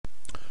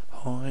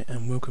Hi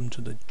and welcome to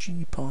the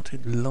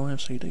gparted live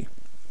CD.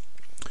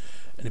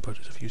 Anybody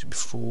who's used it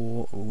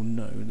before will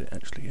know that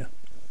actually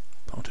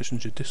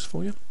partitions your discs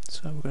for you,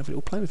 so we're going to have a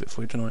little play with it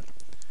for you tonight.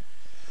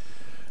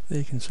 There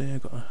you can see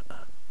I've got a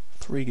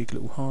 3 gig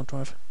little hard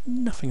drive,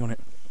 nothing on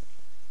it.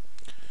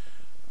 I'm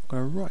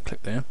going to right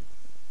click there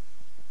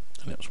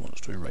and it just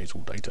wants to erase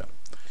all data.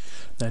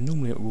 Now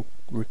normally it will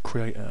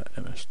recreate a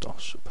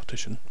MS-DOS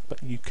partition,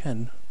 but you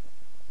can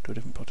do a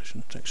different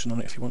partition section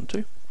on it if you want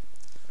to.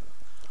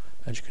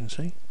 As you can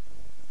see,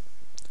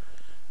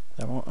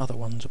 there are other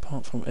ones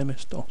apart from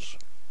MS-DOS,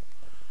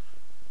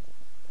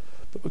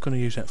 but we're going to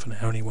use that for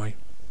now anyway.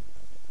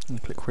 And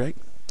click create,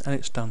 and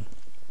it's done.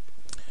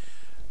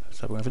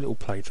 So we'll have a little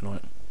play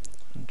tonight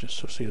and just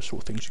sort of see the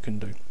sort of things you can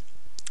do.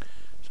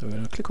 So we're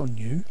going to click on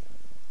new,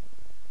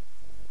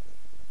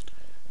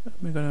 and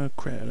we're going to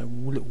create a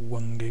little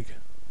 1 gig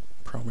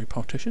primary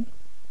partition.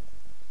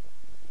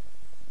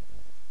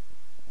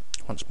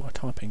 Once my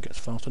typing gets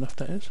fast enough,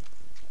 that is.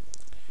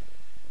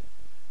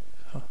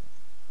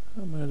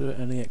 I'm going to do it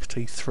in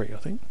ext3, I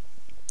think,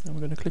 and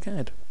we're going to click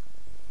add.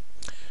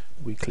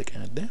 We click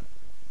add there,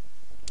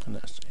 and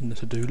that's in the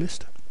to-do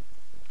list.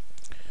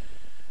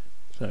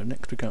 So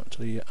next we go up to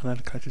the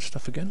unallocated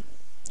stuff again.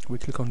 We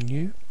click on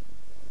new,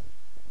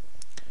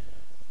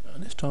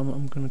 and this time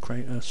I'm going to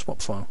create a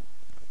swap file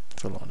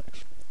for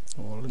Linux,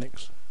 or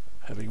Linux,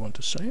 however you want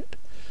to say it.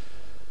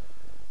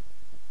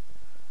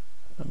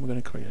 And we're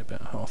going to create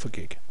about 1/2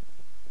 gig.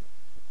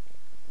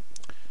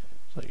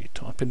 So you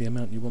type in the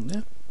amount you want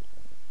there,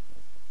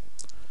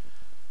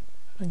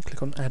 and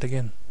click on add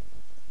again,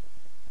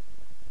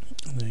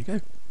 and there you go.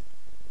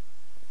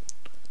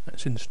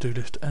 That's in the to-do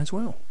list as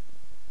well.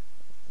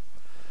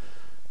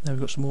 Now we've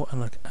got some more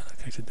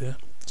allocated there,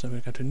 so we're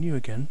going to go to new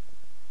again,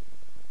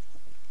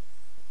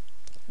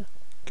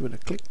 give it a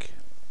click.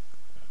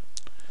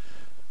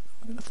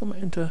 I'm going to format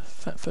into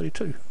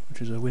FAT32,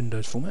 which is a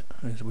Windows format,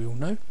 as we all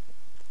know,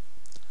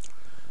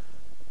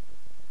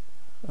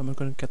 and we're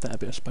going to get that a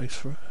bit of space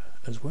for it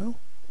as well.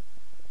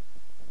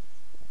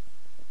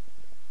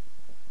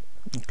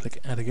 And click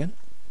add again.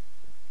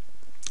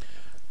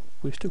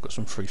 We've still got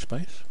some free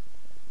space,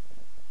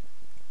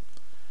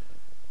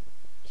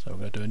 so we're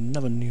going to do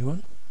another new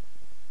one.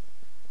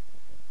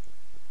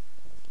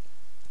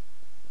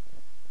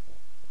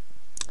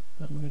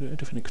 And we're going to do a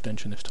different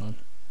extension this time.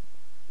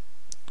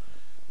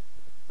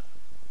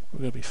 We're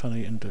going to be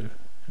funny and do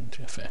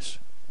NTFS.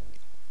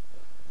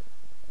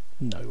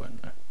 No, we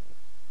won't. No.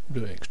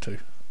 Do X2.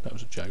 That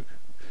was a joke.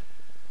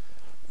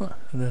 Right,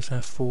 and there's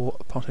our 4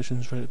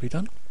 partitions ready to be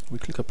done. We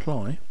click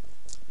apply,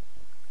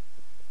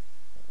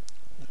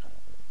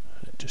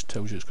 and it just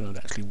tells you it's going to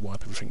actually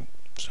wipe everything,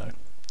 so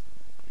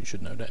you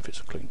should know that if it's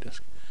a clean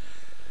disk.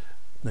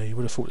 Now you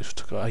would have thought this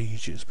took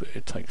ages, but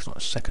it takes like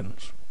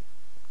seconds,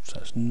 so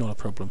it's not a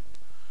problem.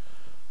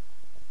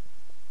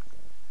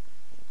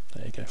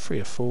 There you go, 3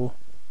 of 4,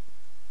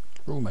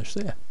 we're almost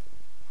there.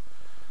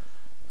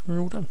 We're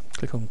all done.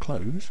 Click on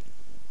close,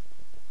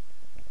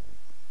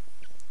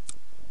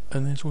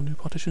 and there's all new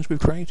partitions we've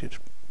created.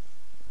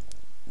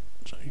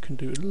 So you can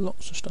do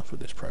lots of stuff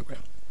with this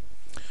program.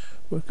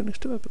 We're going to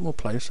do a bit more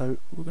play, so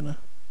we're going to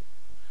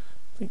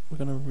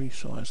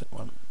resize that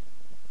one.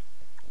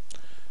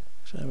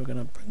 So we're going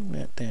to bring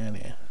that down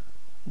here,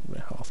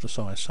 about half the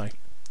size, say,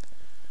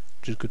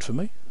 which is good for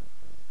me.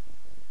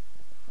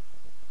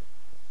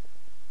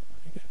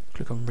 There you go.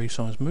 Click on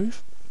resize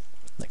move.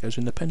 That goes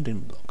in the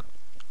pending block.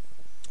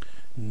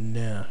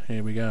 Now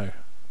here we go.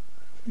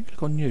 If you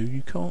click on new,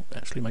 you can't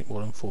actually make more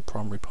than 4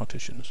 primary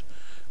partitions,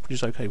 which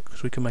is okay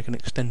because we can make an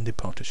extended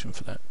partition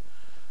for that.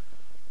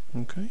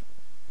 Okay,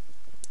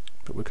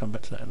 but we'll come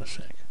back to that in a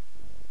sec.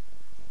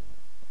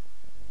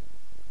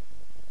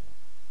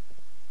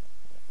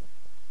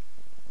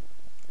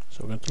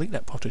 So we're going to delete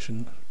that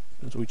partition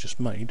that we just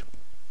made,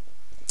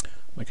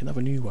 make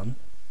another new one,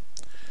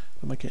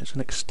 and make it as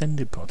an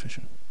extended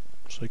partition,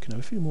 so you can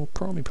have a few more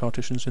primary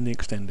partitions in the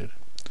extended.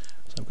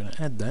 So I'm going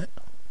to add that.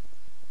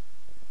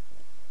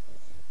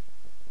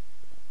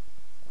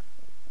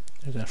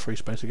 There's our free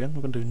space again.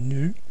 We're going to do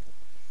new.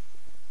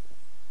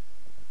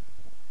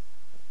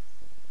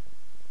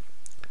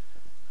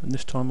 And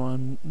this time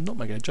I'm not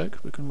making a joke,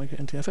 we're going to make it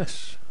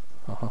NTFS.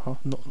 Ha ha ha.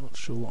 Not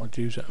sure what I'd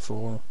use that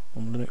for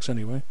on Linux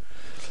anyway.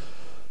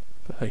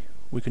 But hey,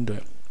 we can do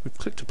it. We've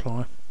clicked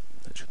apply.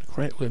 That's going to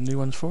create all them new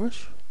ones for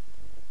us.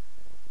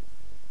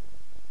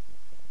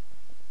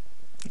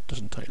 It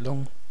doesn't take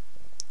long.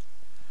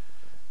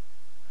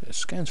 It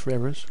scans for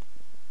errors,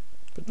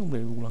 but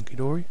normally all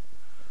hunky-dory,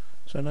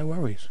 so no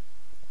worries.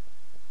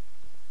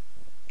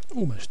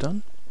 Almost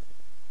done.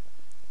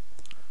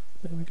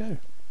 There we go.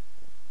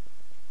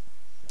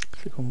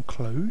 Click on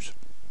close.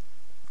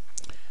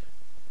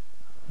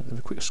 And have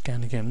a quick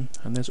scan again,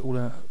 and there's all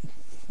our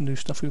new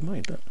stuff we've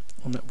made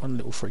on that one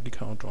little 3 gig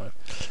hard drive.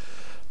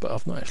 But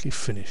I've not actually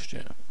finished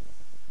yet.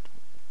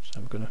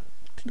 So we're going to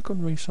click on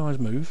resize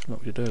move, like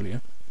we did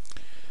earlier.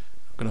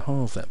 I'm going to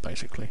halve that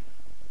basically.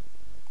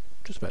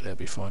 Just about there will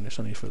be fine. It's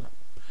only for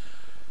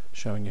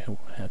showing you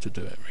how to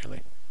do it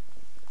really.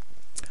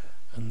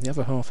 And the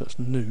other half that's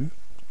new,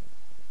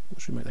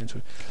 what should we make that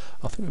into?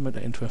 I think we make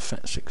that into a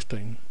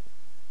FAT16.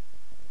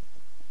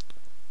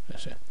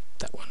 That's it,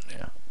 that one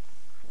there.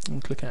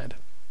 And click add.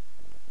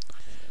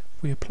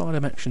 We apply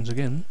them actions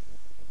again.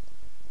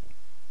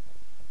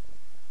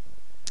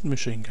 The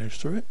machine goes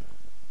through it.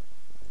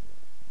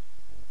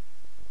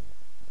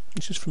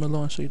 This is from a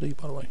live CD,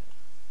 by the way.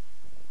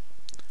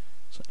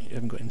 So you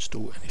haven't got to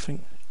install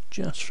anything,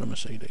 just from a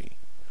CD.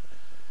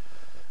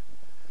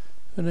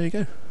 And there you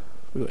go.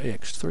 We've got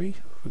EX3,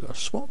 we've got a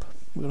swap,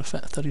 we've got a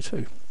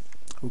FAT32,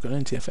 we've got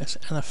an NTFS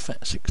and a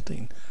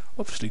FAT16.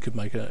 Obviously you could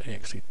make a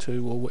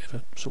EXT2 or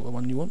whatever sort of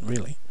one you want,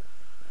 really.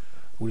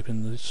 All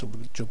depends on the sort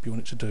of job you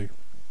want it to do.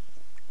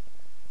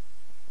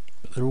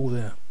 But they're all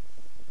there.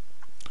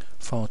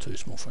 Far too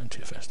small for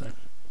NTFS though.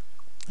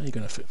 Are you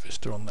going to fit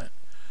Vista on that?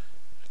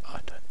 I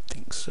don't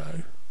think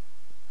so.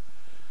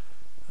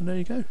 And there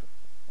you go.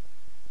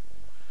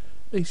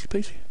 Easy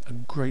peasy. A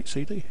great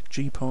CD.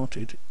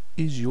 gparted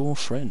is your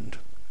friend.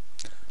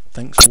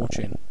 Thanks for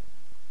watching.